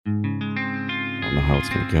don't know how it's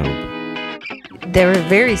going to go. They're a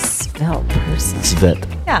very svelte person. Svet.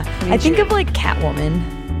 Yeah. I think of like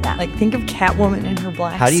Catwoman. Yeah. Like think of Catwoman in her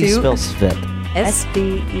black suit. How do you spell Svet?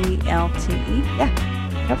 SVELTE.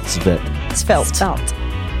 Yeah. Yep. Svet. Svelte.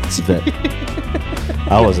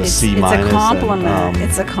 Svet. I was a C minus. It's a compliment.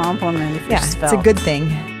 It's a compliment if you're Yeah, svelte. it's a good thing.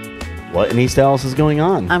 What in East Dallas is going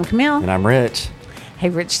on? I'm Camille. And I'm Rich. Hey,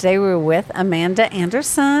 Rich, today we're with Amanda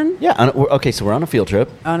Anderson Yeah. Okay, so we're on a field trip.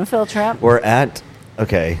 on a field trip. We're at,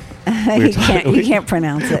 okay. You can't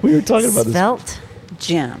pronounce it. We were talking about this. Svelte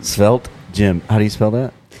Gym. Svelte Gym. How do you spell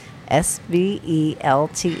that?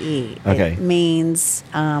 SVELTE. Okay. It means,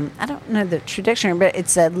 I don't know the true dictionary, but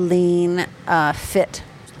it's a lean, fit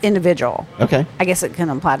individual. Okay. I guess it can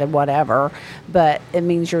apply to whatever, but it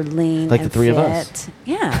means you're lean Like and the three of fit. us.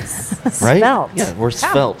 Yes. Right? Svelte. Yeah, we're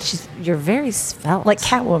svelte. You're very svelte. Like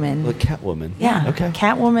Catwoman. Like Catwoman. Yeah. Okay.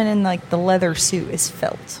 Catwoman in like the leather suit is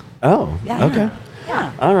felt. Oh, Yeah. okay.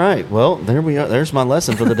 Yeah. All right. Well, there we are. There's my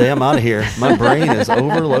lesson for the day. I'm out of here. My brain is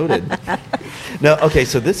overloaded. No, okay.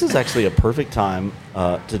 So this is actually a perfect time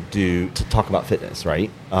to talk about fitness, right?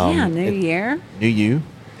 New year. New you.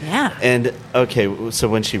 Yeah. And okay, so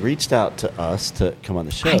when she reached out to us to come on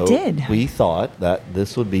the show, I did. We thought that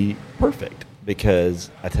this would be perfect because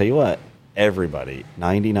I tell you what, everybody,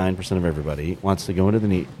 99% of everybody wants to go into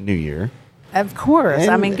the new year. Of course.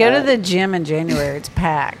 I And, mean, go to the gym in January. It's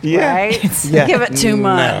packed, Yeah. right? Yeah. Give it 2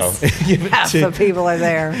 months. No. Give it Half the people are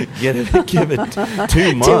there. Give it 2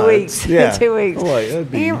 months. 2 weeks. Yeah. 2 weeks. Boy,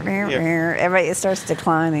 that'd be, Everybody, it starts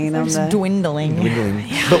declining. It's dwindling. dwindling.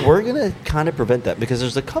 But we're going to kind of prevent that because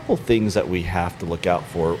there's a couple things that we have to look out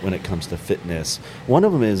for when it comes to fitness. One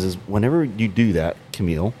of them is whenever you do that,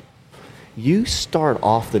 Camille, you start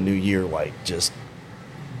off the new year like just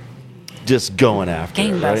going after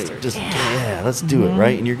it, right? Gangbusters. Let's do it,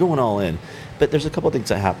 right? And you're going all in. But there's a couple of things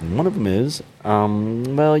that happen. One of them is,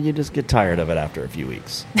 you just get tired of it after a few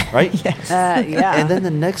weeks, right? Yes. Yeah. And then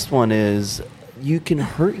the next one is you can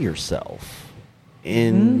hurt yourself.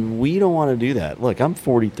 And we don't want to do that. Look, I'm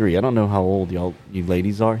 43. I don't know how old you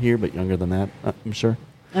ladies are here, but younger than that, I'm sure.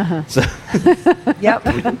 Uh-huh. So, Yep.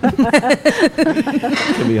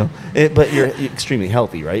 Camille, but you're extremely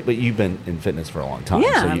healthy, right? But you've been in fitness for a long time.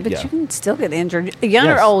 Yeah, so but you can still get injured. Young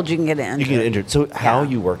or Yes. old, you can get injured. You can get injured. So how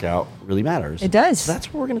Yeah. you work out really matters. It does. So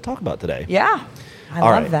that's what we're going to talk about today. Yeah. I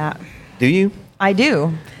All love right. that. Do you? I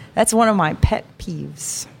do. That's one of my pet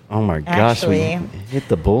peeves. Oh my gosh, we Actually, hit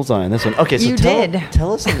the bullseye on this one. Okay, so you did.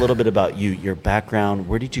 tell us a little bit about you, your background.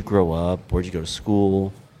 Where did you grow up? Where did you go to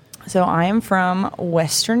school? So I am from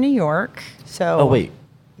Western New York. So Oh, wait.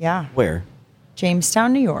 Yeah. Where?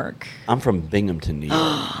 Jamestown, New York. I'm from Binghamton, New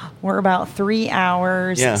York. We're about 3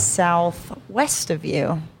 hours Yeah. southwest of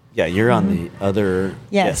you. Yeah, you're on the other.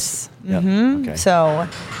 Yes. Yep. Mm-hmm. Okay. So,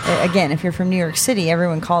 again, if you're from New York City,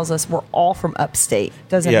 everyone calls us, we're all from upstate.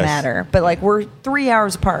 Doesn't Yes. matter. But, like, we're 3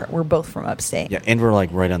 hours apart. We're both from upstate. Yeah, and we're like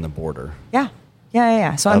right on the border. Yeah.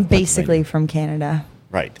 Yeah. So, Of I'm basically Pennsylvania. from Canada.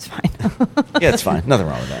 Right. It's fine. Yeah, it's fine. Nothing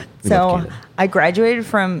wrong with that. We love So, Canada. I graduated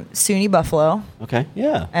from SUNY Buffalo, Okay.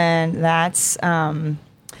 Yeah. and that's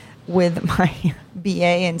with my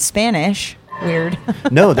BA in Spanish. Weird.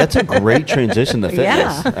 No, that's a great transition to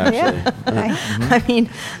fitness, actually. Yeah. I mean,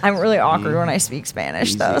 I'm really awkward when I speak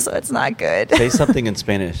Spanish, though, Easy. so it's not good. Say something in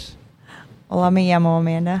Spanish. Hola, me llamo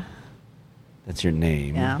Amanda. That's your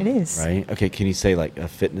name. Yeah. It is. Right? Okay, can you say like a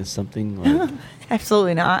fitness something? Like,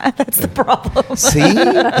 Absolutely not. That's the problem. see?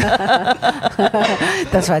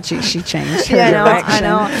 That's why she changed her Yeah, I know, direction. I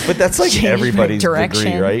know. But that's like Change my everybody's degree,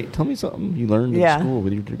 direction. right? Tell me something you learned Yeah. in school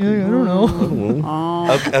with your degree. I don't know.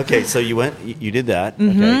 Oh. Okay, so you did that.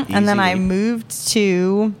 Okay, And then I easy. moved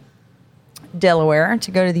to Delaware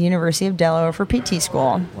to go to the University of Delaware for PT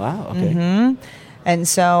school. Wow, okay. Mm-hmm. And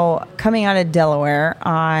so coming out of Delaware,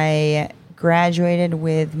 I graduated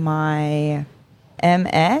with my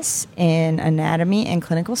MS in anatomy and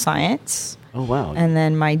clinical science. Oh, wow. And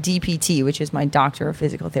then my DPT, which is my Doctor of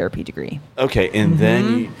Physical Therapy degree. Okay, and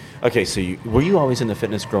Mm-hmm. then so were you always into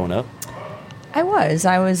fitness growing up? I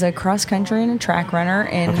was a cross country and a track runner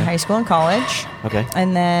in Okay. high school and college. Okay.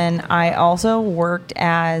 And then I also worked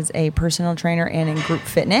as a personal trainer and in group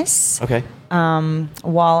fitness Okay.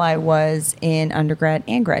 while I was in undergrad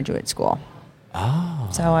and graduate school. Oh.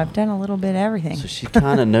 So I've done a little bit of everything. So she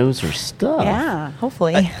kind of knows her stuff. Yeah.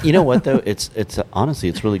 Hopefully. You know what though? It's honestly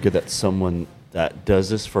it's really good that someone that does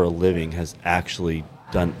this for a living has actually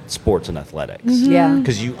done sports and athletics. Yeah.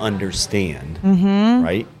 Because you understand,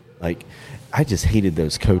 right? Like, I just hated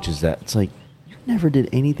those coaches that it's like you never did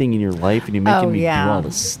anything in your life and you're making me yeah. do all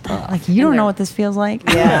this stuff. Like, you don't And know they're- what this feels like?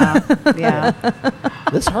 Yeah. Yeah.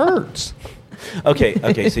 This hurts.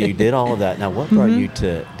 Okay. So you did all of that. Now, what brought you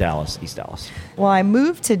to Dallas, East Dallas? Well, I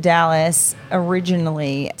moved to Dallas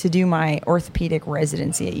originally to do my orthopedic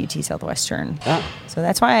residency at UT Southwestern. Ah. So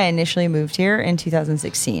that's why I initially moved here in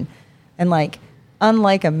 2016. And like,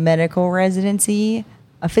 unlike a medical residency,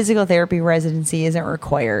 a physical therapy residency isn't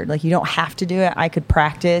required. Like, you don't have to do it. I could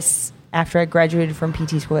practice after I graduated from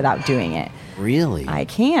PT school without doing it. Really? I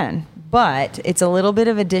can, but it's a little bit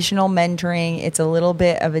of additional mentoring. It's a little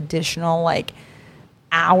bit of additional like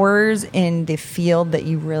hours in the field that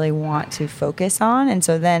you really want to focus on. And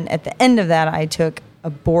so then at the end of that, I took a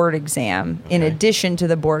board exam. In addition to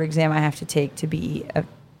the board exam I have to take to be a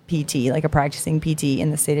PT, like a practicing PT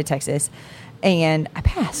in the state of Texas. And I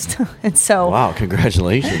passed. And so, wow,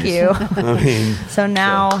 congratulations. Thank you. I mean, so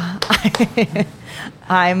now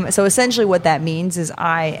so essentially what that means is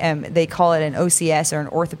they call it an OCS, or an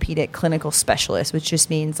orthopedic clinical specialist, which just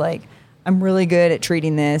means like I'm really good at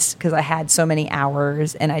treating this because I had so many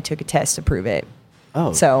hours and I took a test to prove it.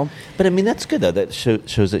 Oh, so, but I mean, that's good though. That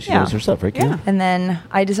shows that she knows her stuff, right? Yeah. And then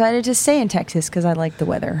I decided to stay in Texas because I like the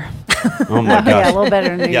weather. Oh my gosh. Yeah, a little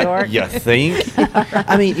better in New York. You think?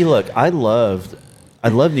 I mean, you look. I love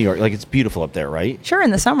New York. Like, it's beautiful up there, right? Sure,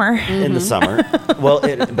 in the summer. In the summer. Well,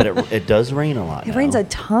 but it does rain a lot. It rains a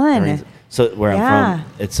ton. So where Yeah. I'm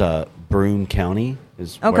from, it's Broome County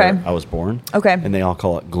is Okay. where I was born. Okay. And they all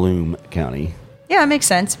call it Gloom County. Yeah, it makes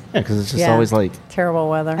sense. Yeah, because it's just Yeah. always like Terrible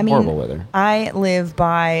weather. I mean, horrible weather. I live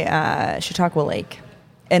by Chautauqua Lake,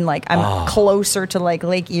 and like I'm closer to like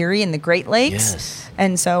Lake Erie and the Great Lakes. Yes.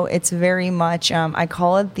 And so it's very much, I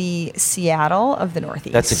call it the Seattle of the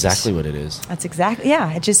Northeast. That's exactly what it is. That's exactly,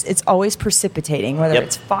 yeah. It's always precipitating, whether Yep.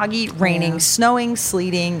 it's foggy, raining, Yeah. snowing,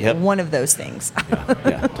 sleeting, Yep. one of those things.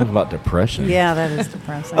 Yeah. Talk about depression. yeah, that is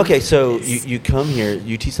depressing. Okay, so you come here,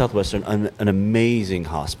 UT Southwestern, an amazing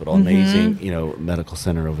hospital, amazing medical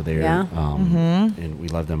center over there. Yeah. And we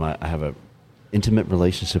love them. I have a intimate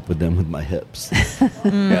relationship with them with my hips.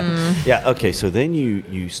 Yeah. Okay, so then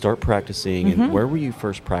you start practicing, and where were you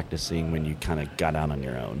first practicing when you kind of got out on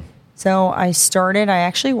your own? So I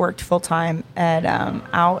actually worked full time at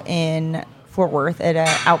out in Fort Worth at an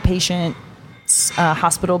outpatient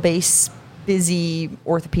hospital-based busy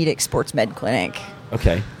orthopedic sports med clinic.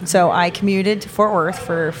 Okay. So I commuted to Fort Worth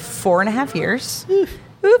for 4.5 years.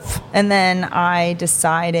 Oof. And then I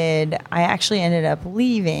actually ended up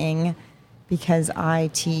leaving because I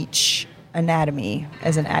teach anatomy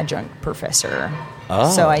as an adjunct professor. Oh.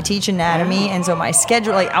 So I teach anatomy, and so my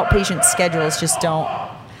schedule, like outpatient schedules, just don't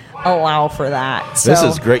allow for that. So This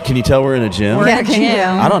is great. Can you tell we're in a gym? We're in a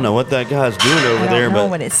gym. I don't know what that guy's doing over I there, don't know but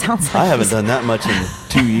what it sounds like. I haven't done that much in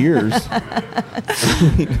 2 years.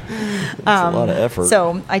 It's a lot of effort.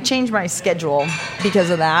 So I changed my schedule because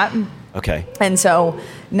of that. Okay. And so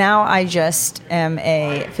now I just am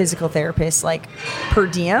a physical therapist, like per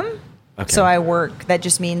diem. Okay. So I work, that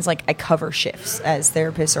just means like I cover shifts as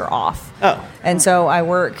therapists are off. Oh. And so I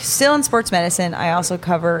work still in sports medicine. I also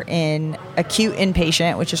cover in acute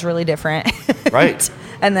inpatient, which is really different. Right.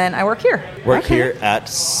 And then I work here. Work here at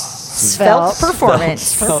Svelte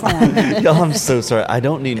Performance. Y'all, I'm so sorry. I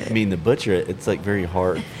don't mean to butcher it. It's like very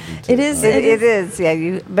hard. It is. It is.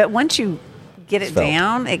 Yeah. But once you get it Svelte.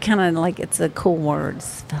 down, it kind of like it's a cool word.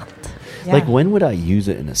 Svelte. Yeah. Like, when would I use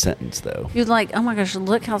it in a sentence, though? You're like, oh my gosh,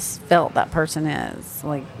 look how svelte that person is.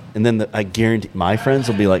 Like, And then I guarantee my friends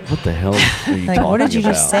will be like, "What the hell are you Like, talking what did you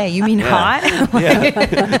just about?" say? You mean hot?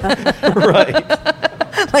 Yeah.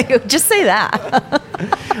 Right. Like, just say that.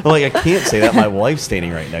 Well, like, I can't say that. My wife's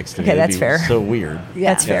standing right next to me. Okay, It'd that's be fair. So weird.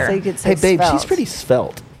 yeah, That's fair. So you could say Hey, babe, svelte. she's pretty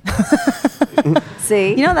svelte. See,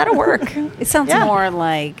 You know, that'll work. it sounds Yeah. more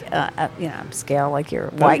like upscale, like your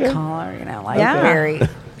white Okay. collar. Like Yeah. very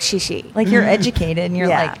shishy. Like you're educated and you're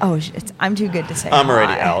Yeah. like, oh, I'm too good to say I'm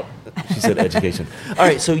already hot. out. She said education. All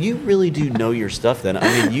right, so you really do know your stuff then.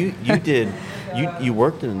 I mean, you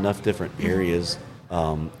worked in enough different areas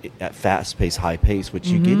at fast pace, high pace, which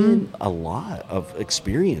you get in a lot of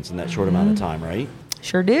experience in that short amount of time, right?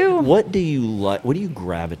 Sure do. What do you like? What do you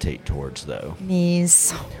gravitate towards, though? Knees.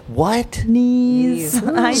 What? Knees.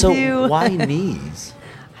 I So do. why knees?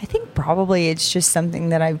 I think probably it's just something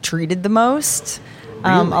that I've treated the most.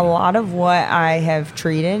 Really? A lot of what I have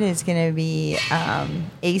treated is going to be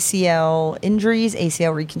ACL injuries,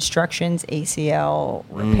 ACL reconstructions, ACL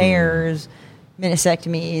repairs,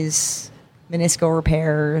 meniscectomies, meniscal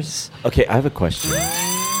repairs. Okay, I have a question.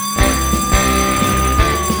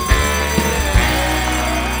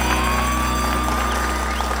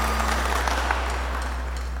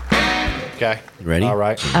 Okay. You ready? All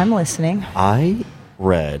right. I'm listening. I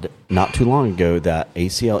read not too long ago that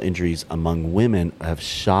ACL injuries among women have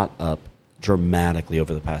shot up dramatically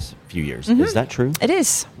over the past few years. Is that true? It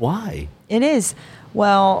is. Why? It is.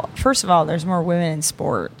 Well, first of all, there's more women in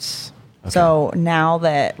sports. Okay. So now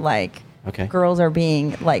that like Okay. girls are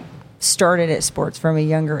being like started at sports from a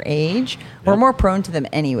younger age, we're Yep. more prone to them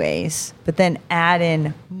anyways. But then add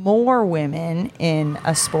in more women in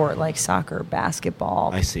a sport like soccer,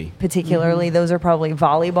 basketball. I see. Particularly, those are probably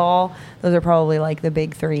volleyball. Those are probably like the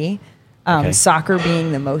big three. Okay. Soccer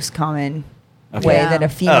being the most common Okay. way Yeah. that a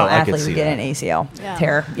female Oh, I could athlete see would get that. an ACL Yeah.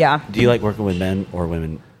 tear. Yeah. Do you like working with men or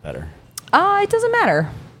women better? It doesn't matter.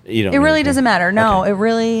 You don't It really care? doesn't matter. No, Okay. it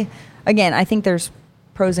really. Again, I think there's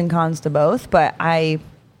pros and cons to both, but I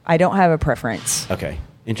don't have a preference. Okay.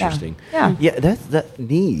 Interesting. Yeah. Yeah. That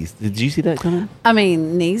knees. Did you see that coming? I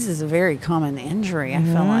mean, knees is a very common injury. I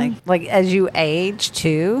feel like as you age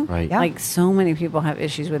too, Right. Yeah. like so many people have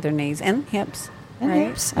issues with their knees and hips. And right?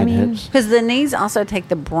 hips. I And mean, hips. Because the knees also take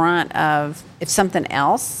the brunt of if something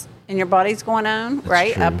else in your body's going on,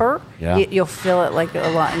 right? true. Upper, Yeah. you'll feel it like a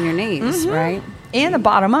lot in your knees, right? and the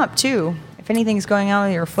bottom up too. If anything's going on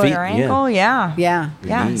with your foot Feet, or yeah. ankle, yeah. Yeah.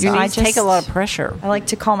 Yeah. knees. Your So knees take a lot of pressure. I like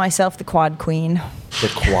to call myself the quad queen. The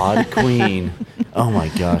quad queen. Oh my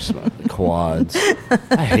gosh, the quads.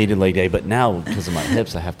 I hated leg day, but now because of my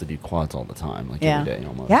hips, I have to do quads all the time, like Yeah. every day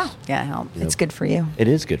almost. Yeah. Yeah, it helps. Yep. It's good for you. It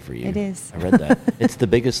is good for you. It is. I read that. It's the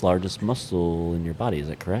biggest, largest muscle in your body. Is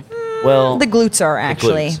that correct? Well, The glutes are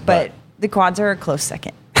actually, glutes, but the quads are a close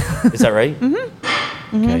second. is that right?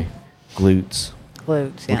 Mm-hmm. Okay. Glutes.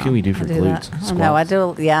 Glutes. What can we do for I do glutes? that. I don't know. I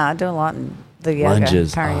do. Yeah, I do a lot in the yoga,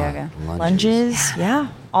 Lunges. power Ah, yoga. Lunges, yeah.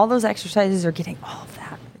 All those exercises are getting all of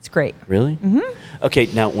that. It's great. Really? Mm-hmm. Okay.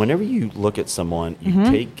 Now, whenever you look at someone, you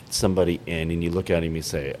take somebody in and you look at him and you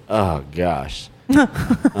say, "Oh gosh,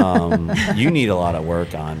 you need a lot of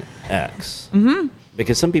work on X." Mm-hmm.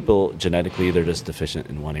 Because some people genetically they're just deficient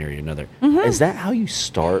in one area or another. Is that how you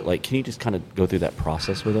start? Like, can you just kind of go through that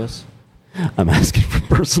process with us? I'm asking for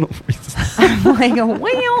personal reasons. I'm like,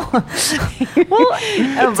 well,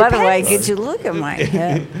 Oh, by the way, could you look at my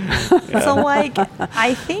head? so like,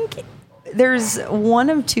 I think there's one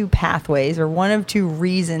of two pathways or one of two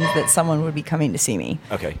reasons that someone would be coming to see me.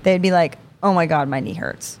 Okay. They'd be like, oh my God, my knee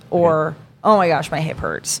hurts. Or, oh my gosh, my hip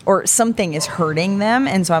hurts. Or something is hurting them.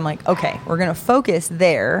 And so I'm like, okay, we're going to focus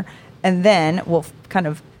there. And then we'll kind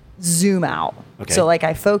of zoom out. Okay. So like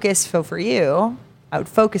I focus, so for you, I would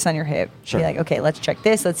focus on your hip. Sure. Be like, okay, let's check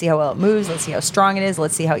this. Let's see how well it moves. Let's see how strong it is.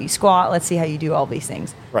 Let's see how you squat. Let's see how you do all these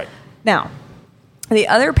things. Right. Now, the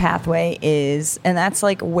other pathway is, and that's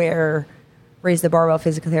like where Raise the Barbell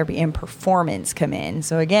Physical Therapy and Performance come in.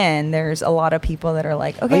 So again, there's a lot of people that are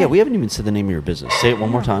like, okay, Oh yeah, we haven't even said the name of your business. Say it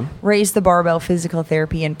one more time. Raise the Barbell Physical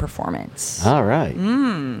Therapy and Performance. All right.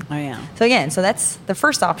 Oh yeah. So again, so that's the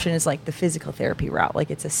first option is like the physical therapy route.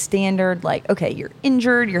 Like it's a standard, like, okay, you're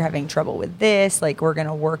injured, you're having trouble with this, like we're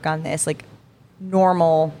gonna work on this, like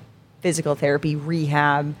normal physical therapy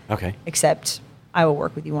rehab. Okay. Except I will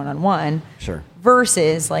work with you one-on-one. Sure.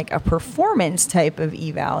 Versus like a performance type of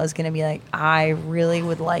eval is gonna be like, I really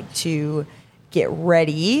would like to get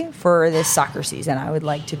ready for this soccer season. I would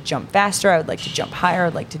like to jump faster, I would like to jump higher,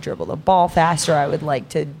 I'd like to dribble the ball faster, I would like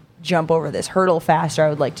to jump over this hurdle faster. I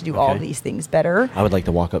would like to do all Okay. these things better. I would like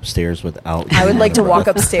to walk upstairs without. I would like to walk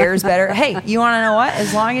upstairs better. Hey, you want to know what?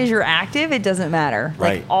 As long as you're active, it doesn't matter.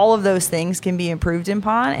 Right. Like all of those things can be improved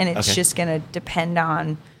upon, and it's Okay. just going to depend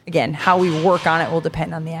on, again, how we work on it will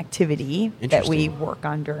depend on the activity that we Interesting. work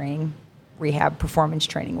on during rehab, performance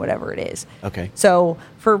training, whatever it is. Okay. So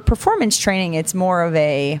for performance training, it's more of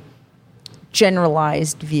a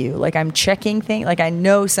generalized view. Like I'm checking things, like I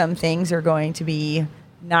know some things are going to be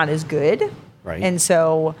not as good. Right. And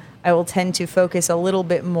so I will tend to focus a little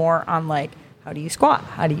bit more on like, how do you squat?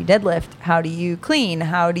 How do you deadlift? How do you clean?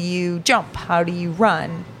 How do you jump? How do you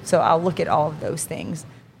run? So I'll look at all of those things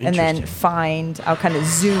and then Interesting. I'll kind of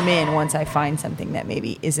zoom in once I find something that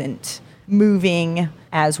maybe isn't moving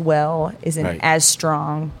as well, isn't Right. as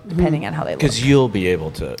strong, depending on how they look. Because you'll be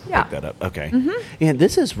able to Yeah. pick that up. Okay. And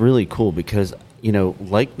this is really cool because, you know,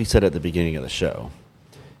 like we said at the beginning of the show,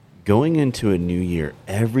 going into a new year,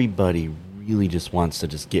 everybody really just wants to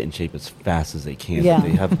just get in shape as fast as they can. Yeah. But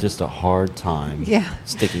they have just a hard time Yeah.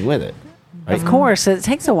 sticking with it. Right? Of course, it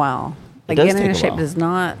takes a while. Like does getting take in a shape while. does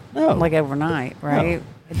not No. like overnight, right?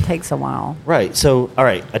 It takes a while. Right. So, all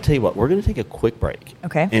right. I tell you what, we're going to take a quick break.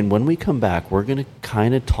 Okay. And when we come back, we're going to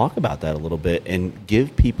kind of talk about that a little bit and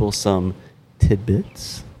give people some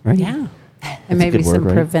tidbits. Right. Yeah. That's a And maybe good word, some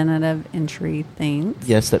right? preventative entry things.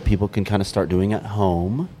 Yes, that people can kind of start doing at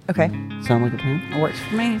home. Okay. Sound like a plan? It works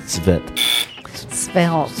for me. Svet.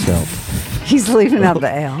 Svelte. Svelte. He's leaving out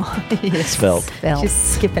the L. Svelte. Svelte.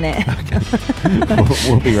 Just skipping it.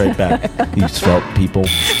 We'll be right back. You svelte people.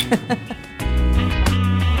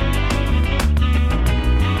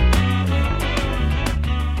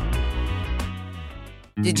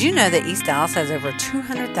 Did you know that East Dallas has over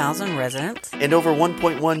 200,000 residents? And over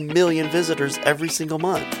 1.1 million visitors every single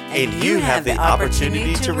month. And you have the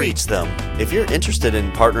opportunity to reach them. If you're interested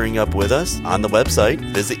in partnering up with us on the website,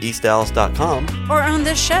 visit eastdallas.com. Or on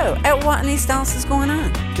this show at What in East Dallas is Going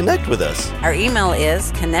On. Connect with us. Our email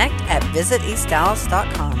is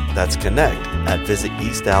connect@visiteastdallas.com. That's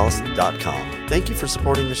connect@visiteastdallas.com. Thank you for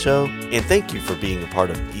supporting the show, and thank you for being a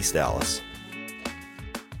part of East Dallas.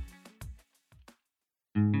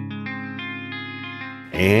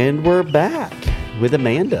 And we're back with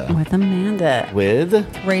Amanda. With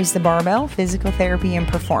Raise the barbell, physical therapy, and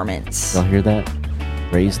performance. y'all hear that?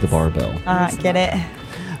 Raise the barbell. Get it?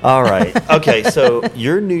 All right. Okay. So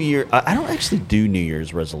your New Year, I don't actually do New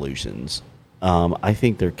Year's resolutions. I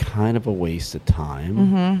think they're kind of a waste of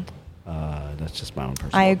time. That's just my own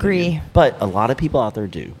personal I agree. opinion. But a lot of people out there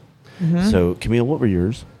do. So Camille, what were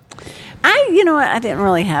yours? You know what? I didn't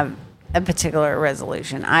really have a particular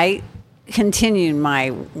resolution. I continued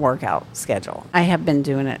my workout schedule. I have been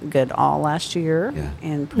doing it good all last year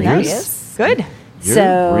and previous. Nice. Good. You're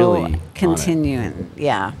so really on it. continuing.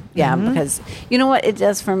 Yeah. Because you know what it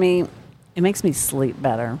does for me? It makes me sleep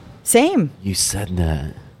better. Same. You said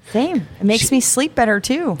that. Same. It makes me sleep better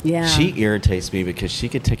too. Yeah. She irritates me because she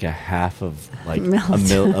could take a half of like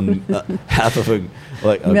half of a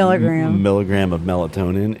milligram of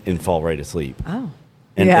melatonin and fall right asleep. Oh.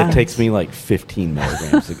 And Yeah. it takes me like 15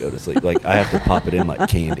 milligrams to go to sleep. Like I have to pop it in like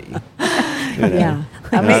candy. You know? Yeah.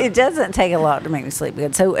 I mean, it doesn't take a lot to make me sleep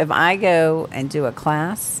good. So if I go and do a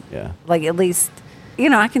class, like at least, I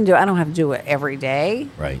don't have to do it every day.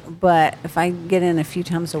 Right. But if I get in a few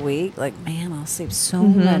times a week, like, man, I'll sleep so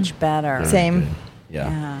much better. Same.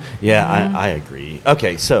 Yeah. I agree.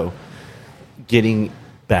 Okay, so getting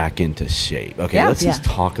back into shape. Okay, let's just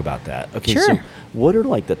talk about that. Okay, Sure. so what are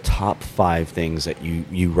like the top 5 things that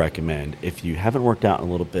you recommend if you haven't worked out in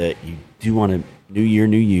a little bit, you do want a new year,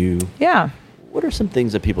 new you? Yeah. What are some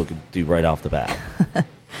things that people could do right off the bat?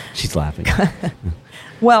 She's laughing.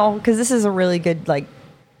 Well, because this is a really good,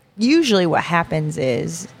 usually what happens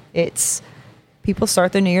is it's people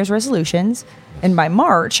start their New Year's resolutions. And by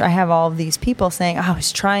March, I have all of these people saying, I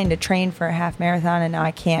was trying to train for a half marathon and now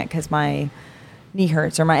I can't because my knee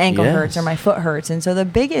hurts or my ankle hurts or my foot hurts. And so the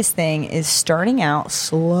biggest thing is starting out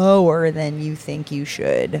slower than you think you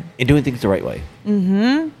should. And doing things the right way.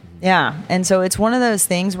 Mm-hmm. Yeah. And so it's one of those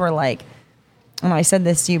things where and I said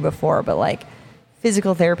this to you before, but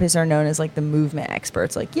physical therapists are known as the movement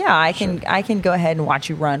experts. I can go ahead and watch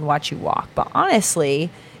you run, watch you walk. But honestly,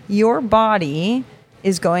 your body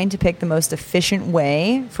is going to pick the most efficient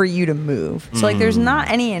way for you to move. So there's not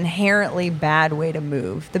any inherently bad way to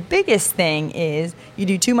move. The biggest thing is you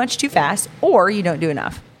do too much too fast or you don't do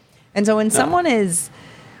enough. And so when someone is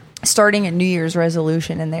starting a New Year's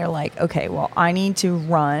resolution and they're like, okay, well, I need to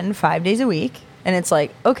run 5 days a week. And it's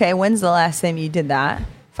like, okay, when's the last time you did that?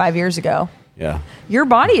 5 years ago. Yeah. Your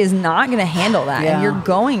body is not going to handle that, Yeah. and you're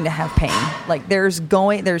going to have pain.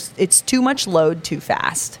 It's too much load too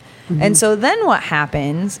fast. And so then what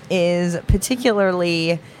happens is,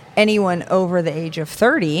 particularly anyone over the age of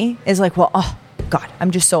 30 is like, well, oh God,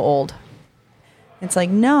 I'm just so old. It's like,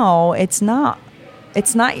 no, it's not.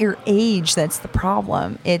 It's not your age that's the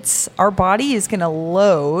problem. It's our body is going to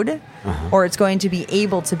load or it's going to be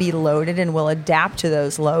able to be loaded and will adapt to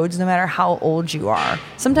those loads no matter how old you are.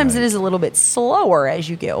 Sometimes it is a little bit slower as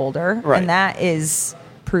you get older, and that is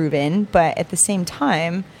proven. But at the same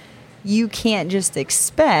time, you can't just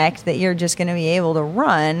expect that you're just going to be able to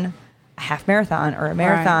run a half marathon or a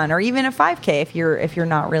marathon or even a 5K if you're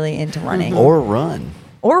not really into running. Or run.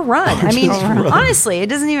 I mean, honestly, it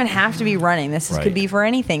doesn't even have to be running. This could be for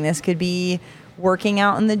anything. This could be working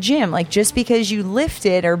out in the gym. Just because you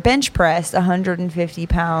lifted or bench pressed 150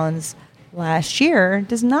 pounds last year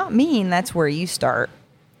does not mean that's where you start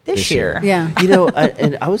this year. Yeah.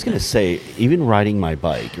 And I was going to say, even riding my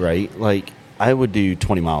bike, right? I would do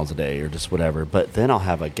 20 miles a day or just whatever, but then I'll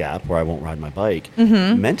have a gap where I won't ride my bike.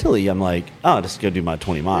 Mentally, I'm like, oh, just go do my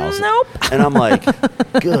 20 miles. Nope. And I'm like,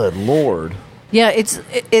 good Lord. Yeah, I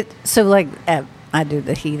do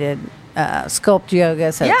the heated sculpt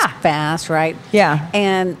yoga, so it's fast, right? Yeah.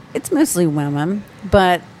 And it's mostly women,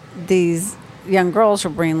 but these young girls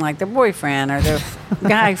will bring their boyfriend or their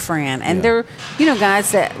guy friend, and they're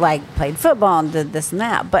guys that played football and did this and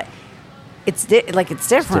that. But it's different,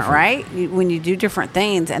 different. right? When you do different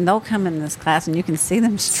things, and they'll come in this class, and you can see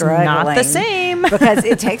them struggling. not the same. because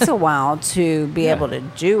it takes a while to be able to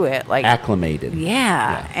do it. Like Acclimated.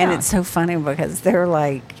 yeah, and it's so funny because they're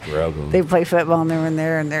like Struggling. they play football and they're in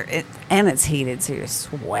there and it's heated, so you're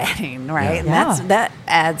sweating, right? Yeah. And that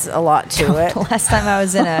adds a lot to it. The last time I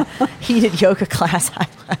was in a heated yoga class, I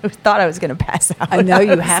thought I was going to pass out. I know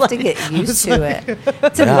you was have to like- get used to it.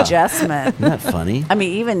 It's an Yeah. adjustment. Isn't that funny? I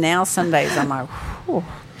mean, even now, some days I'm like, whew.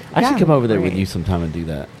 I should Yeah. come over there with you sometime and do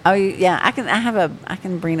that. Oh yeah, I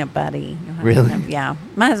can bring a buddy. Really? Yeah.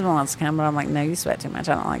 My husband wants to come, but I'm like, no, you sweat too much.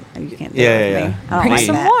 I don't like. You can't do Yeah, it with yeah, me. yeah. I don't Bring like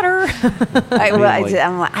some that. water.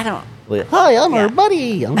 I'm like, I don't. Like, hi, I'm Yeah. our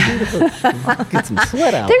buddy. I'm here to get some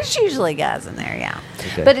sweat out. There's usually guys in there, yeah.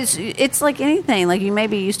 Okay. But it's like anything. Like you may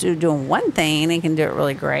be used to doing one thing and can do it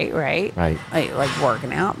really great, right? Right. Like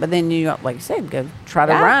working out, but then you, like you said, go try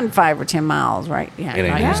to Yeah. run 5 or 10 miles, right? Yeah, It ain't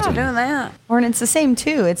not used to happening. doing that. Or and it's the same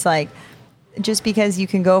too. It's like just because you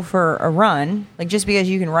can go for a run, like just because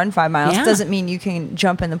you can run 5 miles Yeah. doesn't mean you can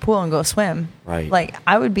jump in the pool and go swim. Right. Like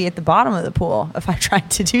I would be at the bottom of the pool if I tried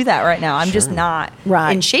to do that right now. I'm just Sure. not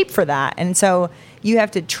Right. in shape for that. And so you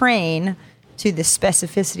have to train to the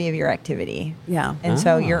specificity of your activity. Yeah. And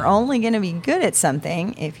so you're only going to be good at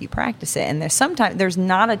something if you practice it. And there's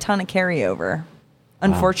not a ton of carryover,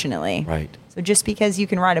 unfortunately. Right. So just because you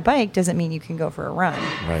can ride a bike doesn't mean you can go for a run.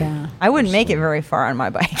 Right. Yeah. I wouldn't make it very far on my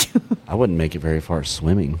bike. I wouldn't make it very far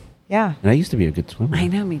swimming. Yeah. And I used to be a good swimmer. I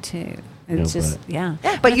know, me too. It's No, just, but- yeah.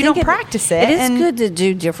 but I you think don't practice it, It is and- good to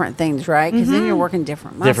do different things, right? Because then you're working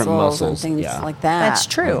different muscles, Different muscles, and things yeah. like that. That's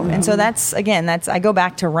true. And so that's I go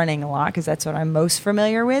back to running a lot because that's what I'm most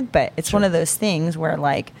familiar with. But it's one of those things where,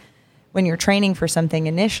 like, when you're training for something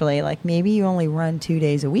initially, like maybe you only run 2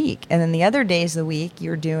 days a week. And then the other days of the week,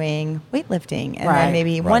 you're doing weightlifting. And Right. then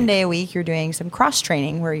maybe Right. one day a week, you're doing some cross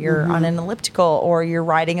training where you're on an elliptical or you're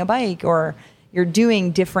riding a bike or you're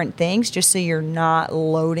doing different things just so you're not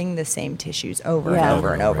loading the same tissues over Yeah. and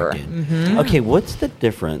over and over. again. Okay, what's the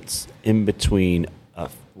difference in between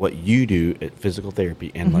what you do at physical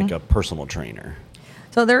therapy and like a personal trainer?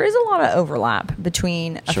 So there is a lot of overlap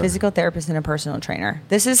between a Sure. physical therapist and a personal trainer.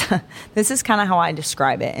 This is kind of how I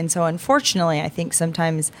describe it. And so unfortunately, I think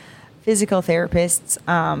sometimes physical therapists,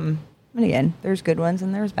 and again, there's good ones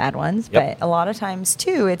and there's bad ones, Yep. but a lot of times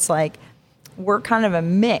too, it's like we're kind of a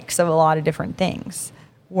mix of a lot of different things.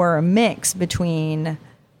 We're a mix between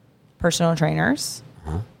personal trainers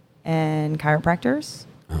and chiropractors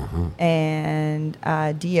and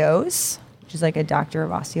DOs, which is like a doctor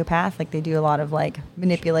of osteopath. Like they do a lot of like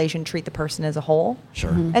manipulation, treat the person as a whole.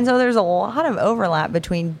 Sure. And so there's a lot of overlap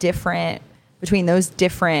between those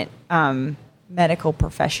different medical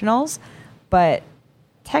professionals. But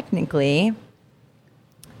technically,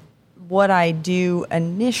 what I do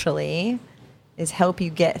initially is help you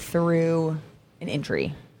get through an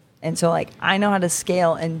injury. And so, like, I know how to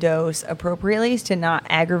scale and dose appropriately to not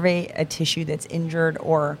aggravate a tissue that's injured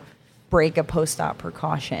or break a post-op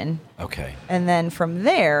precaution. Okay. And then from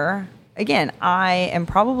there, again, I am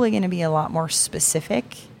probably going to be a lot more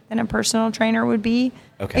specific than a personal trainer would be.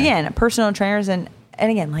 Okay. Again, a personal trainers and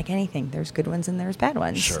again, like anything, there's good ones and there's bad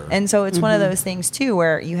ones. Sure. And so it's one of those things too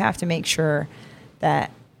where you have to make sure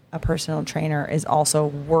that a personal trainer is also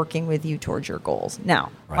working with you towards your goals.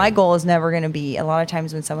 Now, my Right. goal is never going to be, a lot of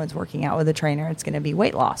times when someone's working out with a trainer, it's going to be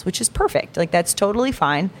weight loss, which is perfect. Like that's totally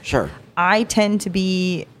fine. Sure. I tend to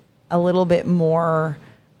be a little bit more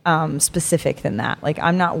specific than that. Like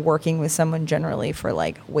I'm not working with someone generally for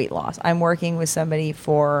like weight loss. I'm working with somebody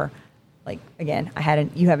for like, again,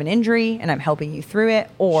 you have an injury and I'm helping you through it,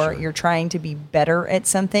 or Sure. you're trying to be better at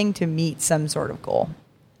something to meet some sort of goal.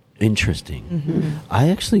 Interesting. I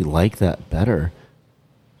actually like that better.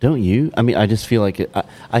 Don't you? I mean, I just feel like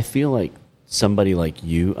I feel like somebody like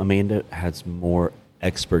you, Amanda, has more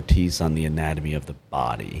expertise on the anatomy of the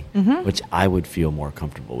body, which I would feel more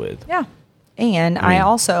comfortable with. Yeah. And I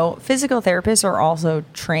mean- physical therapists are also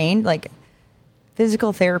trained, like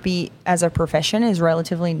physical therapy as a profession is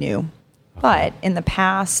relatively new. But in the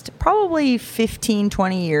past, probably 15,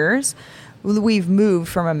 20 years, we've moved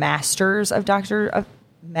from a master's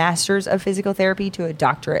of physical therapy to a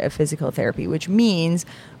doctorate of physical therapy, which means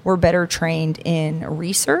we're better trained in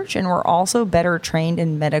research and we're also better trained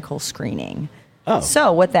in medical screening. Oh.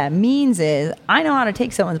 So what that means is I know how to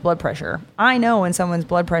take someone's blood pressure. I know when someone's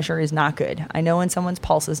blood pressure is not good. I know when someone's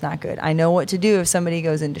pulse is not good. I know what to do if somebody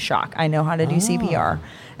goes into shock. I know how to do CPR.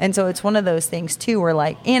 And so it's one of those things too where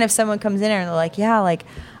like, and if someone comes in there and they're like, yeah, like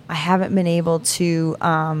I haven't been able to,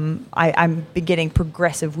 I'm been getting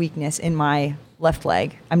progressive weakness in my left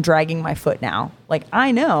leg. I'm dragging my foot now. Like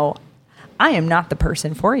I know I am not the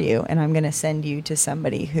person for you, and I'm going to send you to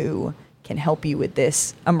somebody who can help you with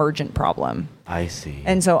this emergent problem. I see.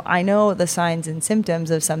 And so I know the signs and symptoms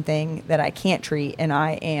of something that I can't treat, and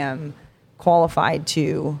I am qualified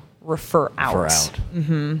to refer out.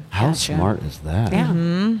 Mm-hmm. How Gotcha. smart is that? Yeah.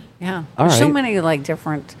 Mm-hmm. Yeah. All There's so right. many like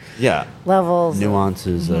different Yeah. levels.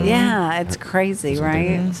 Nuances. Of Yeah, it's crazy,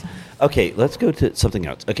 right? Okay, let's go to something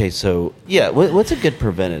else. Okay, so yeah, what's a good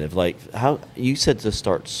preventative? Like how you said to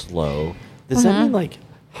start slow. Does that mean like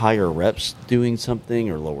higher reps doing something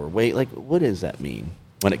or lower weight? Like what does that mean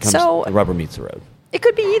when it comes So- to the rubber meets the road? It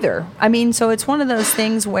could be either. I mean, so it's one of those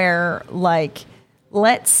things where, like,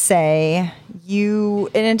 let's say and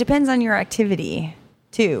it depends on your activity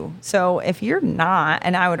too. So if you're not,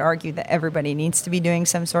 and I would argue that everybody needs to be doing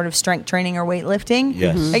some sort of strength training or weightlifting.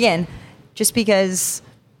 Yes. Mhm. Again, just because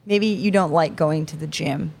maybe you don't like going to the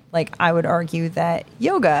gym, like I would argue that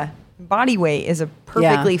yoga, body weight is a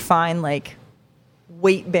perfectly fine, like,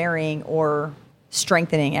 weight bearing or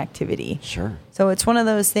strengthening activity. Sure. So it's one of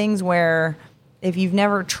those things where if you've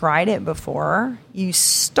never tried it before, you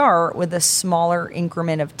start with a smaller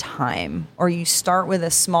increment of time, or you start with a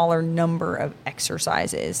smaller number of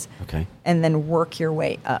exercises. Okay. And then work your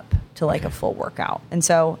way up to like a full workout. And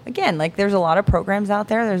so again, like there's a lot of programs out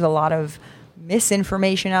there. There's a lot of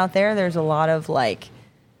misinformation out there. There's a lot of like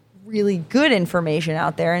really good information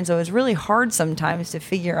out there. And so it's really hard sometimes to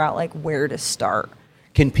figure out like where to start.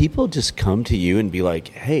 Can people just come to you and be like,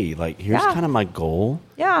 "Hey, like here's Yeah. kind of my goal."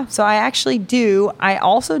 Yeah, so I actually do. I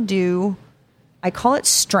also do, I call it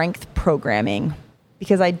strength programming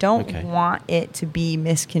because I don't Okay. want it to be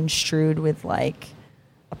misconstrued with like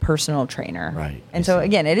a personal trainer. Right, And I so see.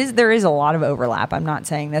 again, there is a lot of overlap. I'm not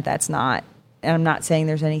saying that that's not, and I'm not saying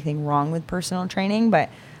there's anything wrong with personal training, but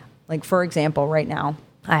like for example, right now,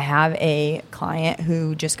 I have a client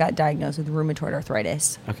who just got diagnosed with rheumatoid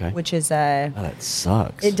arthritis. Okay. Which is a Oh, that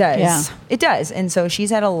sucks. it does. Yeah. It does. And so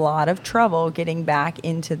she's had a lot of trouble getting back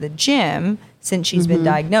into the gym since she's been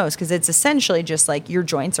diagnosed because it's essentially just like your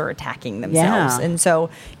joints are attacking themselves. Yeah. And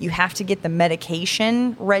so you have to get the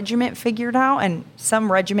medication regimen figured out. And some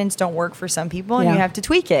regimens don't work for some people and Yeah. you have to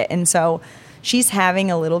tweak it. And so she's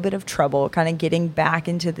having a little bit of trouble kind of getting back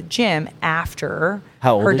into the gym after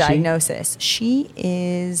How old her is she? diagnosis. She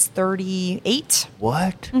is 38.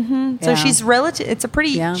 What? So Yeah. she's relative. It's a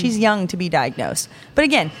pretty. Yeah. She's young to be diagnosed. But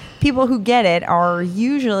again, people who get it are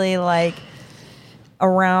usually like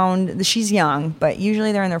around. She's young, but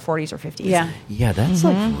usually they're in their 40s or 50s. Yeah. Yeah, that's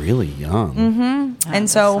like really young. And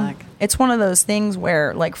does so suck. it's one of those things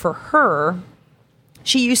where, like, for her,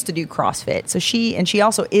 she used to do CrossFit. So she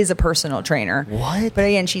also is a personal trainer. What? But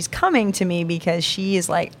again, she's coming to me because she is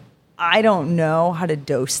like, I don't know how to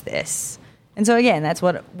dose this. And so again, that's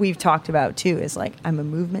what we've talked about too, is like, I'm a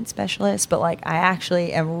movement specialist, but like I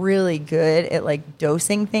actually am really good at like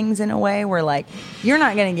dosing things in a way where like, you're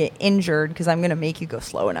not going to get injured because I'm going to make you go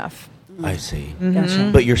slow enough. I see. Gotcha.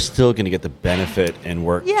 But you're still going to get the benefit and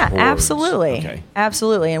work Yeah, towards. absolutely. Okay.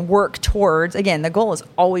 Absolutely. And work towards, again, the goal is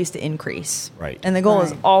always to increase. Right. And the goal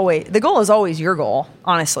is Right. always your goal,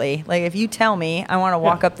 honestly. Like if you tell me I want to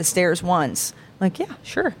walk up the stairs once, I'm like, yeah,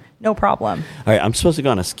 sure. No problem. All right, I'm supposed to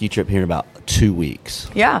go on a ski trip here in about 2 weeks.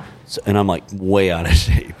 Yeah. So, and I'm like way out of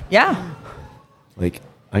shape. Yeah. Like,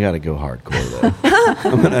 I got to go hardcore though.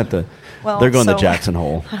 I'm going to have to. Well, they're going so- to Jackson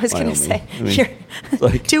Hole. I was Why going to don't we? say, I mean, you're,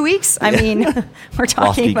 like 2 weeks? I mean, we're talking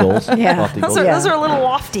lofty about. goals. Yeah. Lofty Those goals. are, those are a little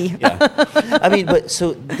lofty. Yeah. I mean, but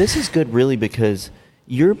so this is good really because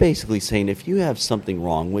you're basically saying if you have something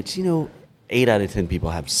wrong, which, 8 out of 10 people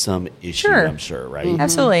have some issue, Sure. I'm sure, right?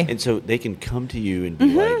 Absolutely. And so they can come to you and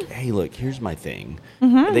be like, hey, look, here's my thing.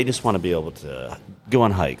 And they just want to be able to go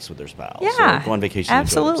on hikes with their spouse. Yeah, Or go on vacation. with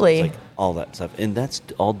absolutely. themselves, like all that stuff. And that's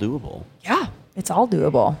all doable. Yeah. It's all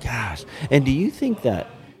doable. Gosh. And do you think that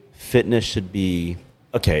fitness should be,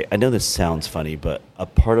 okay, I know this sounds funny, but a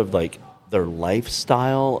part of like their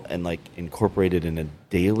lifestyle and like incorporated in a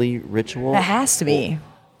daily ritual? It has to be.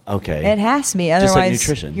 Okay. It has to be. Just Otherwise, like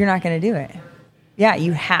nutrition. you're not going to do it. Yeah,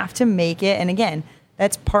 you have to make it. And again,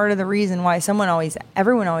 that's part of the reason why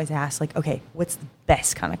everyone always asks, like, okay, what's the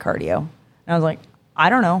best kind of cardio? And I was like, I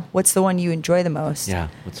don't know. What's the one you enjoy the most? Yeah,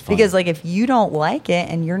 what's fun? Because like if you don't like it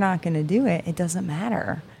and you're not going to do it, it doesn't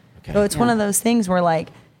matter. Okay. So it's one Yeah. of those things where like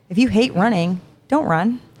if you hate running, don't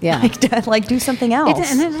run. Yeah. like do something else. And it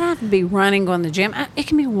doesn't have to be running, going to the gym. It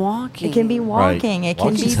can be walking. It can be walking. It can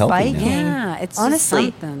Walking's be healthy now. biking. Yeah, it's just honestly,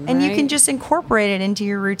 something, and you right? can just incorporate it into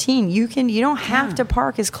your routine. You don't have to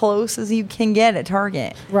park as close as you can get at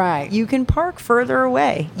Target. Right. You can park further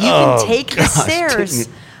away. You Oh, can take the gosh, stairs.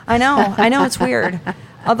 dang it. I know it's weird.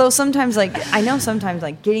 Although sometimes, like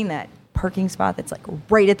getting that parking spot that's like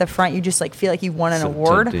right at the front. You just like feel like you won an So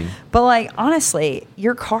award. tempting. But like honestly,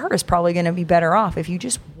 your car is probably going to be better off if you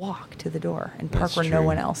just walk to the door and park That's where no true.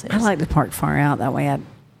 one else is. I like to park far out. That way I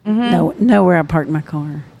know where I park my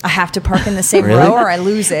car. I have to park in the same Really? row or I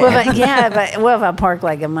lose it. Well, if I park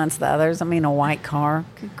like amongst the others? I mean, a white car.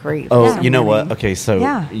 Good grief. Oh, Yeah. you know what? Okay, so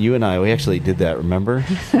Yeah. you and I, we actually did that. Remember,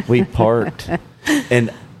 we parked,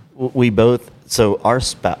 and we both. So our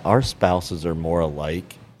spouses are more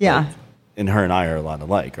alike. Yeah. like, and her and I are a lot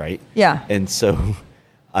alike, right? Yeah. And so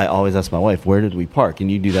I always ask my wife, "Where did we park?" And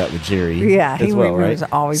you do that with Jerry. Yeah, as he well, remembers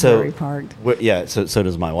right? always so where we parked. Yeah, so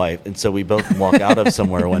does my wife, and so we both walk out of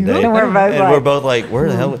somewhere one day, And we're both and we're like- both like, "Where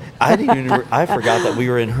the hell?" I didn't even. I forgot that we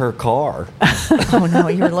were in her car. Oh no,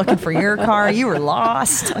 you were looking for your car. You were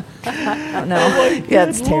lost. Oh no. Yeah,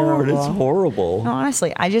 it's Good Lord, terrible. It's horrible. No,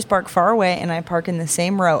 honestly, I just park far away and I park in the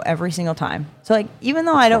same row every single time. So like even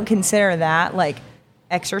though I don't consider that like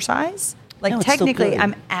exercise, like No, it's still technically good.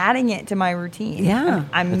 I'm adding it to my routine. Yeah.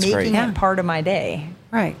 I'm That's making great. it Yeah. part of my day.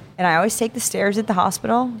 Right. And I always take the stairs at the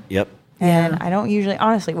hospital. Yep. And Yeah. I don't usually,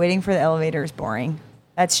 honestly, waiting for the elevator is boring.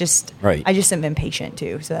 That's just, Right. I just am impatient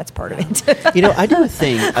too. So that's part of it. You know, I do a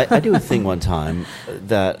thing. I do a thing one time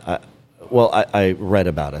that, I read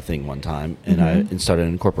about a thing one time, and Mm-hmm. I started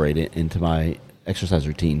incorporating it into my exercise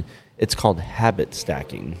routine. It's called habit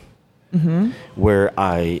stacking, where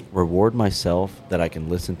I reward myself that I can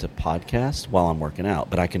listen to podcasts while I'm working out,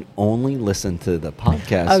 but I can only listen to the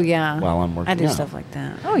podcast. Oh, yeah. while I'm working I do out. stuff like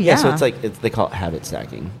that. Oh, Yeah, so yeah. it's like they call it habit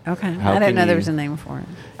stacking. Okay. How I didn't can know there you- was a name for it.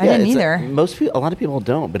 I didn't it's either. a lot of people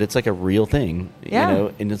don't, but it's like a real thing. Yeah. You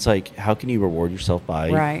know, and it's like, how can you reward yourself by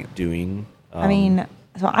Right. doing? I mean,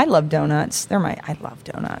 so I love donuts. I love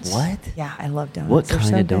donuts. What? Yeah, I love donuts. what They're kind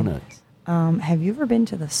so of good. donuts? Have you ever been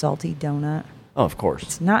to the Salty Donut? Oh, of course.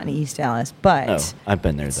 It's not in East Dallas, but Oh, I've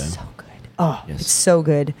been there it's though. so good. Oh, Yes. it's so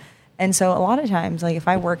good. And so a lot of times, like if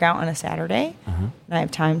I work out on a Saturday Uh-huh. and I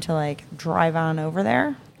have time to like drive on over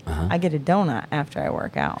there, Uh-huh. I get a donut after I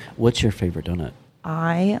work out. What's your favorite donut?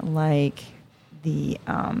 I like the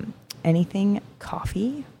anything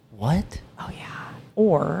coffee. What? Oh yeah.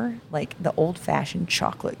 Or like the old fashioned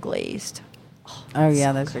chocolate glazed. Oh,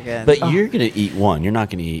 yeah, those are good. But you're gonna eat one. You're not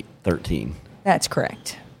gonna eat 13. That's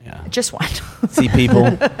correct. Yeah. Just one. See people.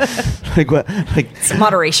 like what? Like. Some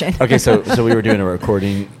moderation. Okay, so we were doing a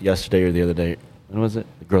recording yesterday or the other day. When was it?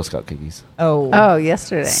 The Girl Scout cookies. Oh.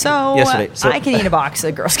 Yesterday. So, Yesterday. So- I can eat a box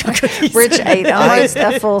of Girl Scout cookies. Rich ate almost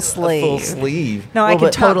a full A sleeve. full sleeve. No, I could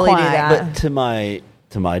but- totally do quite. that. But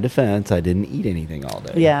to my defense, I didn't eat anything all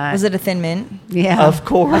day. Yeah. Was it a Thin Mint? Yeah. Of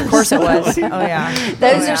course. Of course it was. Oh yeah.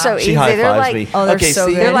 Those Oh, are so yeah. She easy. high They're fives like me. Oh, they're okay, so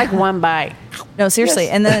see, good. they're like one bite. No, seriously.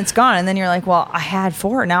 Yes. And then it's gone. And then you're like, well, I had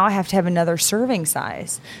 4. Now I have to have another serving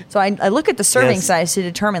size. So I look at the serving Yes. size to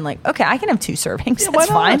determine, like, okay, I can have 2 servings. Yeah, why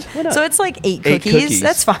That's fine. not? Why not? So it's like 8 8 cookies.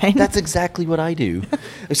 That's fine. That's exactly what I do.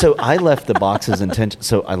 So I left the boxes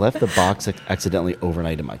So I left the box accidentally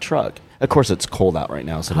overnight in my truck. Of course, it's cold out right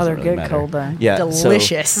now, so it Oh, doesn't they're really good matter. cold, though. Yeah,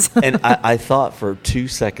 Delicious. and I thought for 2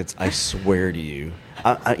 seconds, I swear to you,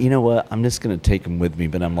 you know what? I'm just gonna take them with me.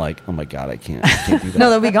 But I'm like, oh my god, I can't do that. No,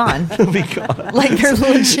 they'll be gone. They'll be gone. Like, they're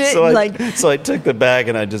legit, So I took the bag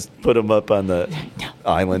and I just put them up on the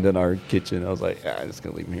island in our kitchen. I was like, I'm just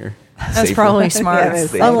gonna leave them here. That's Safer. probably smart. Yeah,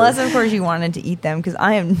 it's safer. Unless, of course, you wanted to eat them, because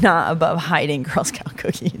I am not above hiding Girl Scout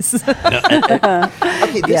cookies.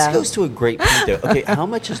 Okay, this Yeah. goes to a great point, though. Okay, how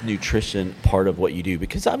much is nutrition part of what you do?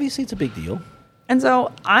 Because obviously it's a big deal. And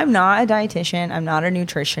so I'm not a dietitian, I'm not a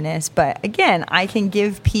nutritionist, but again, I can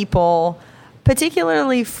give people,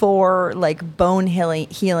 particularly for like bone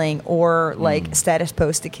healing or like status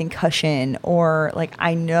post to concussion, or like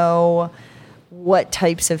I know what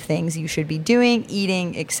types of things you should be doing,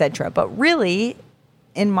 eating, etc. But really,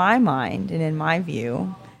 in my mind and in my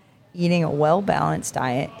view, eating a well-balanced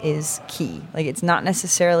diet is key. Like it's not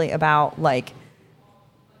necessarily about like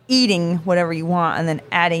eating whatever you want and then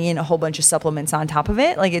adding in a whole bunch of supplements on top of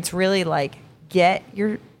it. Like it's really like get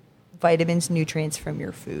your vitamins, nutrients from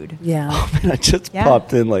your food. Yeah. And I just Yeah.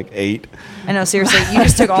 popped in like 8. I know, seriously, you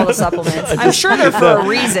just took all the supplements. I'm sure they're for a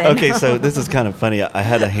reason. Okay, so this is kind of funny. I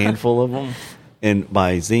had a handful of them, and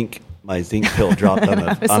my zinc pill dropped on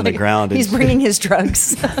It's the like, ground. He's and bringing his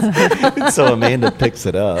drugs. so Amanda picks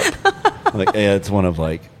it up. I'm like, yeah, it's one of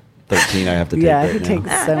like 13 I have to take Yeah, right he now.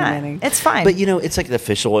 takes so many. It's fine. But you know, it's like the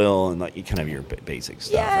fish oil and like kind of your basic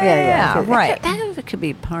stuff. yeah, right. That could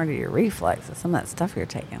be part of your reflexes. Some of that stuff you're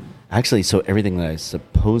taking. Actually, so everything that I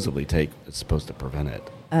supposedly take is supposed to prevent it.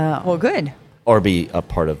 Oh. Well, good. or be a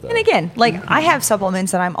part of the. And again, like I have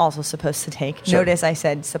supplements that I'm also supposed to take. Sure. Notice I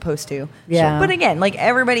said supposed to. Yeah. But again, like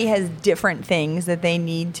everybody has different things that they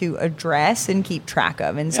need to address and keep track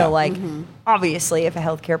of. And so Yeah. like obviously if a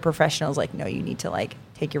healthcare professional is like, no, you need to like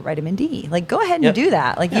take your vitamin D, like go ahead and Yep. do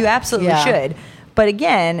that. Like you absolutely Yeah. should. But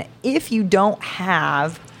again, if you don't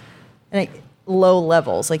have like low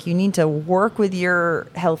levels, like you need to work with your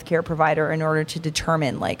healthcare provider in order to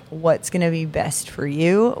determine like what's going to be best for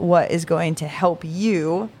you, what is going to help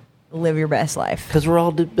you live your best life. Because we're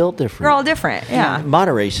all built different. We're all different. Yeah.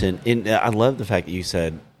 Moderation. I love the fact that you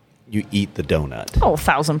said you eat the donut. Oh,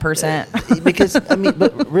 1,000%. Because, I mean,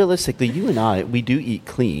 but realistically, you and I, we do eat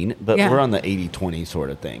clean, but Yeah. we're on the 80-20 sort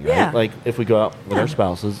of thing, right? Yeah. Like, if we go out with our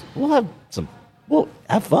spouses, we'll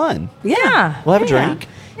have fun. Yeah. We'll have a Yeah. drink.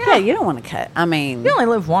 Yeah, you don't want to cut. I mean, You only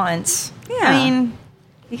live once. Yeah. I mean,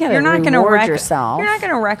 you gotta you're not going to reward wreck yourself. You're not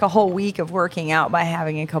going to wreck a whole week of working out by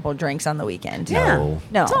having a couple drinks on the weekend. No.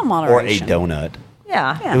 No. It's all Or a moderation. donut.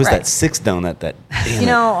 Yeah. Yeah. It was right. that 6 donut that, damn You it.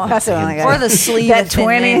 know, That's the one I got. or the sleeve That of Thin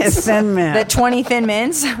 20 Mints. is Thin Mint. That 20 Thin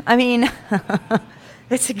Mints. I mean,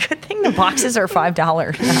 it's a good thing the boxes are $5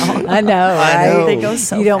 now. I know, I right? know. They go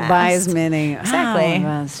so you don't buy fast. as many. Exactly. Oh,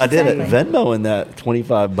 gosh. I did it. Exactly. Venmo in that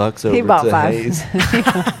 $25 over He bought to 5. Hayes.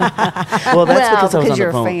 Well, that's because I was on the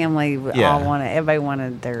your phone. family Yeah. all wanted. Everybody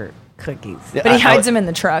wanted their cookies. Yeah, But he I- hides them in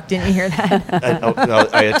the truck. Didn't you hear that?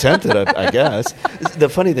 I attempted it, I guess. The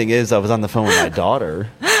funny thing is, I was on the phone with my daughter,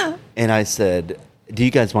 and I said, "Do you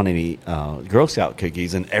guys want any Girl Scout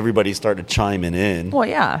cookies?" And everybody started chiming in. Well,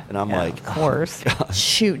 yeah. And I'm Yeah, like, of course.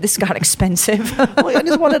 Shoot, this got expensive. Well, I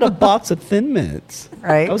just wanted a box of Thin Mints.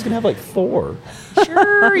 Right. I was gonna have like 4.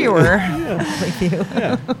 Sure you were. With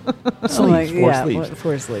you. Sleeves, 4 yeah, sleeves.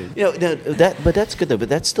 4 sleeves. You know, but that's good though. But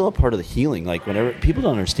that's still a part of the healing. Like whenever people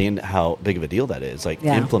don't understand how big of a deal that is. Like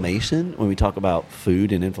Yeah. inflammation. When we talk about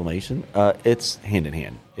food and inflammation, it's hand in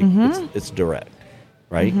hand. It's direct,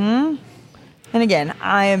 right? And again,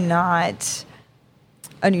 I am not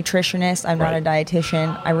a nutritionist. I'm not a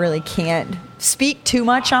dietitian. I really can't speak too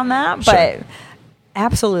much on that, Sure. but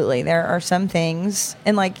absolutely, there are some things,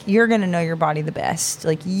 and like you're going to know your body the best.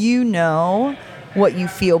 Like you know what you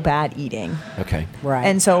feel bad eating. Okay. Right.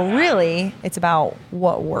 And so really, it's about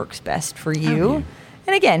what works best for you.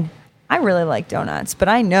 And again, I really like donuts, but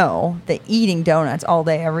I know that eating donuts all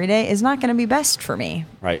day, every day is not going to be best for me.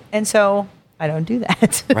 Right. And so I don't do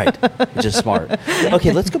that. Right. Just smart.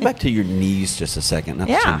 Okay, let's go back to your knees just a second. Not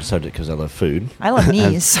to Yeah. change the subject because I love food. I love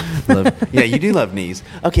knees. Yeah, you do love knees.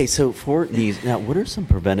 Okay, so for knees, now what are some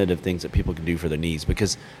preventative things that people can do for their knees?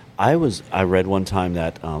 Because I read one time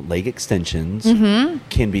that leg extensions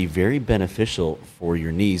can be very beneficial for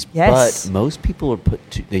your knees. Yes. But most people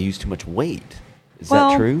they use too much weight. Is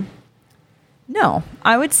Well, that true? No,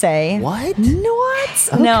 I would say. What? What?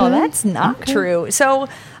 No, Okay. that's not Okay. true. So,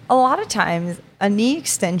 a lot of times, a knee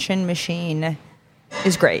extension machine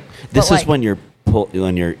is great. This but is when you're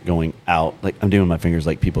going out. Like I'm doing my fingers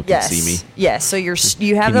like people can yes, see me. yes. So you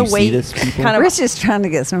have Can the you see weight this, people? kind of. Rich is trying to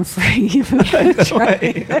get some free.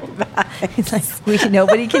 It's like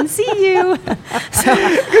nobody can see you.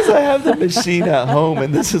 Because I have the machine at home,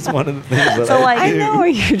 and this is one of the things that So, like, I do. know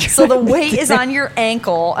what you're trying So the to weight do. is on your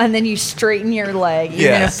ankle, and then you straighten your leg.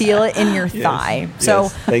 You're gonna Yes. feel it in your Yes. thigh. So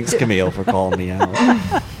Yes. Thanks, Camille, for calling me out.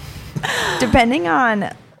 depending on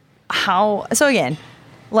how, so again,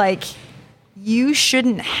 like you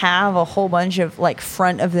shouldn't have a whole bunch of like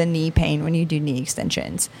front of the knee pain when you do knee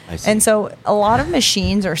extensions. I see. And so a lot of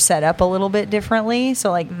machines are set up a little bit differently.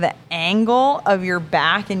 So like the angle of your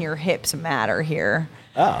back and your hips matter here.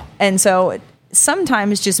 Oh. And so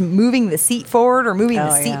sometimes just moving the seat forward or moving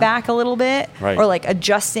the Oh, seat yeah. back a little bit, Right. or like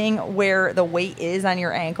adjusting where the weight is on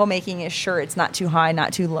your ankle, making sure it's not too high,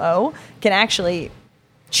 not too low, can actually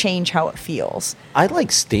change how it feels. I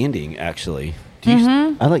like standing, actually.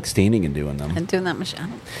 I like standing and doing them. And doing that machine.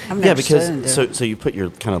 I've Yeah, never stood and because do it. so you put your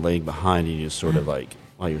kind of leg behind and you just sort of like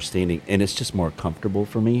while you're standing, and it's just more comfortable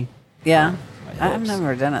for me. Yeah. My I've hips.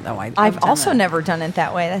 never done it that way. I've done also that. never done it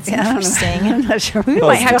that way. That's Yeah, I don't know. interesting. I'm not sure. We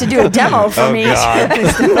might have to do a demo for Oh, me. God.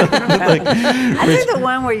 I think the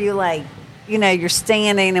one where you like, you know, you're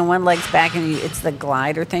standing and one leg's back and it's the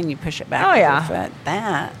glider thing. You push it back. Oh, with yeah. your foot.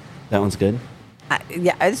 That. That one's good.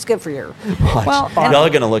 Yeah, it's good for your. Watch. Well, Y'all are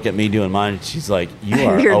gonna look at me doing mine. And she's like, "You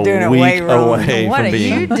are You're a doing it week way wrong. away What from are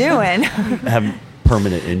being you doing? have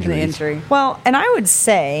permanent The injuries." injury. Well, and I would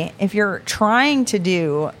say if you're trying to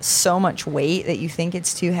do so much weight that you think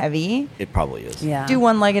it's too heavy, It probably is. Yeah. do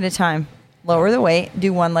one leg at a time. Lower the weight,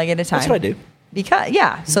 do one leg at a time. That's what I do. Because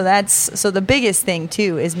so the biggest thing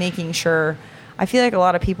too is making sure. I feel like a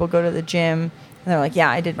lot of people go to the gym And they're like, yeah,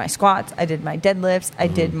 I did my squats, I did my deadlifts, I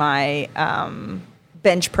did my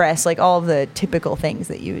bench press, like all of the typical things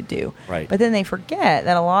that you would do. Right. But then they forget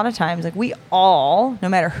that a lot of times, like we all, no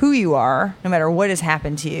matter who you are, no matter what has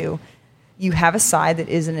happened to you, you have a side that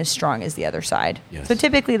isn't as strong as the other side. Yes. So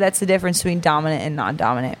typically that's the difference between dominant and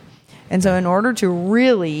non-dominant. And so in order to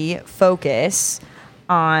really focus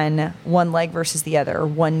on one leg versus the other, or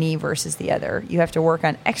one knee versus the other, you have to work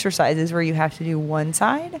on exercises where you have to do one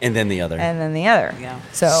side And then the other. and then the other. Yeah.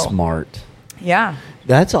 So Smart. yeah.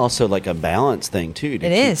 That's also like a balance thing too. To It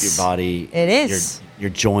keep is. your body. It is. Your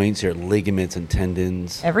joints, your ligaments and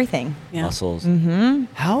tendons, Everything. Yeah. muscles. Mm-hmm.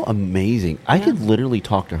 How amazing! I could literally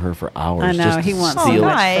talk to her for hours. I know Just he to wants steal, so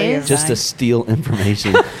much for you, just to Zach. steal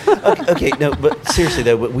information. okay, no, but seriously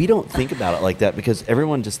though, but we don't think about it like that because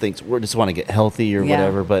everyone just thinks we just want to get healthy or Yeah.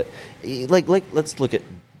 whatever. But like, let's look at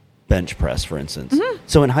bench press for instance. Mm-hmm.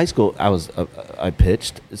 So in high school, I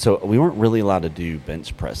pitched, so we weren't really allowed to do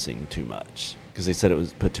bench pressing too much because they said it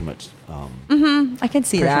was put too much. I can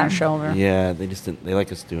see Push on that. your shoulder. Yeah, they just didn't. They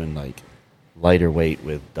like us doing like lighter weight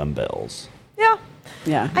with dumbbells. Yeah.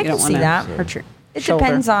 Yeah, I you can don't see wanna that. hurt your It shoulder.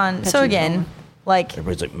 depends on. Hurt So your again, shoulder. like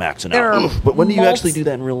Everybody's like maxing There out. are But when do you multi- actually do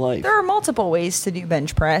that in real life? there are multiple ways to do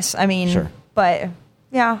bench press. I mean, Sure. but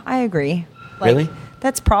yeah, I agree. Like, Really?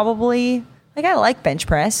 That's probably like I like bench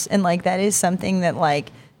press, and like that is something that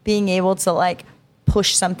like being able to like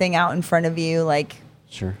push something out in front of you, like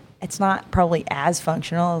Sure. it's not probably as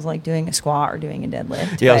functional as like doing a squat or doing a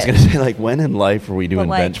deadlift. Yeah, I was but- going to say, like, when in life are we doing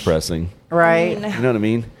like- bench pressing? Right. You know what I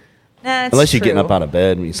mean? Nah, it's Unless you're getting true. up out of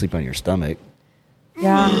bed when you sleep on your stomach.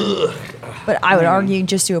 Yeah. But I would argue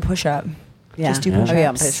just do a push up. Yeah. Just do Yeah. push-ups. Oh,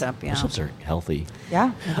 yeah, push up. Yeah. Push-ups are healthy.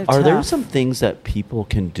 Yeah. They're Are there tough. some things that people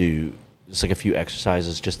can do, just like a few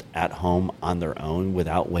exercises just at home on their own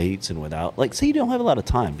without weights and without, like, say you don't have a lot of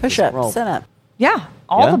time. because Push up, we're all- sit up. Yeah.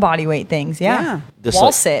 All Yeah? the body weight things. Yeah. Yeah. Just Wall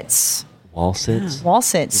like- sits. Wall sits? Wall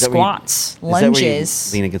sits, Is that where you- squats, is that where you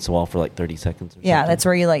lunges. lean against the wall for like 30 seconds or Yeah, something? that's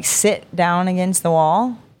where you like sit down against the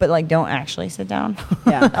wall, but like don't actually sit down.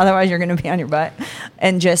 Yeah. Otherwise, you're going to be on your butt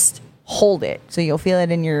and just hold it. So you'll feel it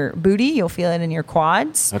in your booty, you'll feel it in your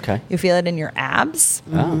quads. Okay. You'll feel it in your abs.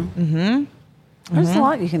 Oh, There's a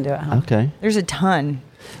lot you can do at home. okay. There's a ton.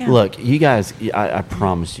 Yeah. Look, you guys, I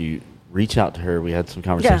promise you, reach out to her. We had some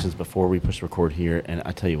conversations before we pushed record here, and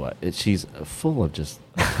I tell you what, she's full of just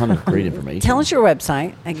a ton of great information. Tell us your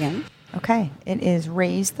website again. Okay. It is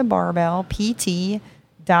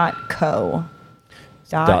raisethebarbellpt.co.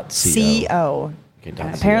 .co. Okay,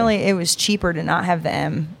 dot Apparently, it was cheaper to not have the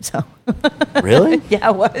M. So, Really? yeah,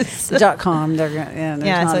 it was. .com. They're gonna, there's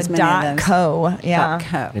Yeah, not so as many of those. .co. Yeah.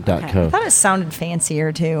 .co. Okay, dot co. I thought it sounded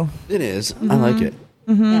fancier too. It is. I like it.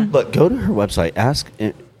 Yeah. But go to her website. Ask.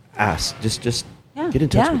 Just Yeah. get in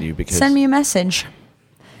touch with you because Send me a message.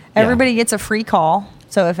 Yeah. Everybody gets a free call.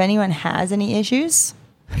 So if anyone has any issues,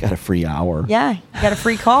 I got a free hour. yeah, you got a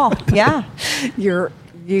free call. Yeah. Your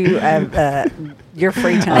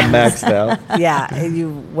free time. I'm maxed out. Yeah, you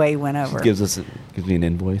way went over. Gives me an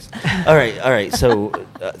invoice. All right. So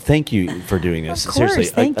thank you for doing this. Of course.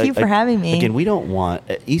 Seriously, Thank you for having me. Again, we don't want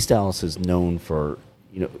East Dallas is known for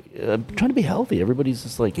trying to be healthy. Everybody's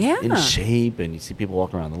just like Yeah. in shape, and you see people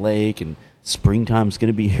walking around the lake, and springtime's going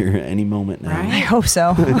to be here any moment now. I Right. hope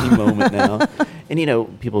so. Any moment now,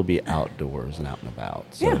 and people will be outdoors and out and about.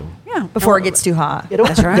 So. Yeah. Before it gets too hot. Yeah, don't,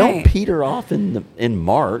 That's right. don't peter off in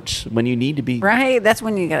March when you need to be Right. That's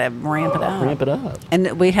when you got to ramp it up. ramp it up.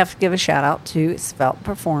 And we have to give a shout out to Svelte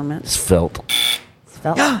Performance. Svelte.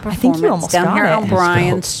 Svelte I Performance think you almost down got here it. on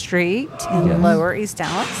Bryan Svelte. Street in Yes. Lower East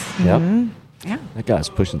Dallas. Yep. Yeah. That guy's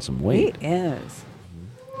pushing some He weight. is.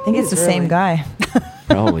 I think it's the same guy.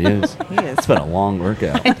 Probably is. He is. It's been a long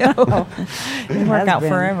workout. We work has out been.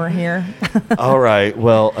 forever here. All right.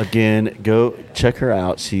 Well, again, go check her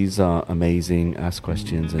out. She's amazing. Ask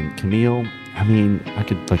questions. And Camille, I mean, I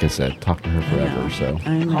could, like I said, talk to her forever. So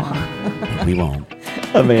I know. we won't.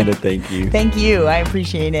 Amanda, thank you. Thank you. I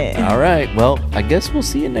appreciate it. All right. Well, I guess we'll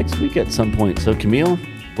see you next week at some point. So, Camille,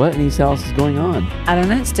 what in East Dallas is going on? I don't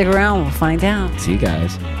know. Stick around. We'll find out. See you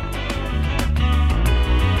guys.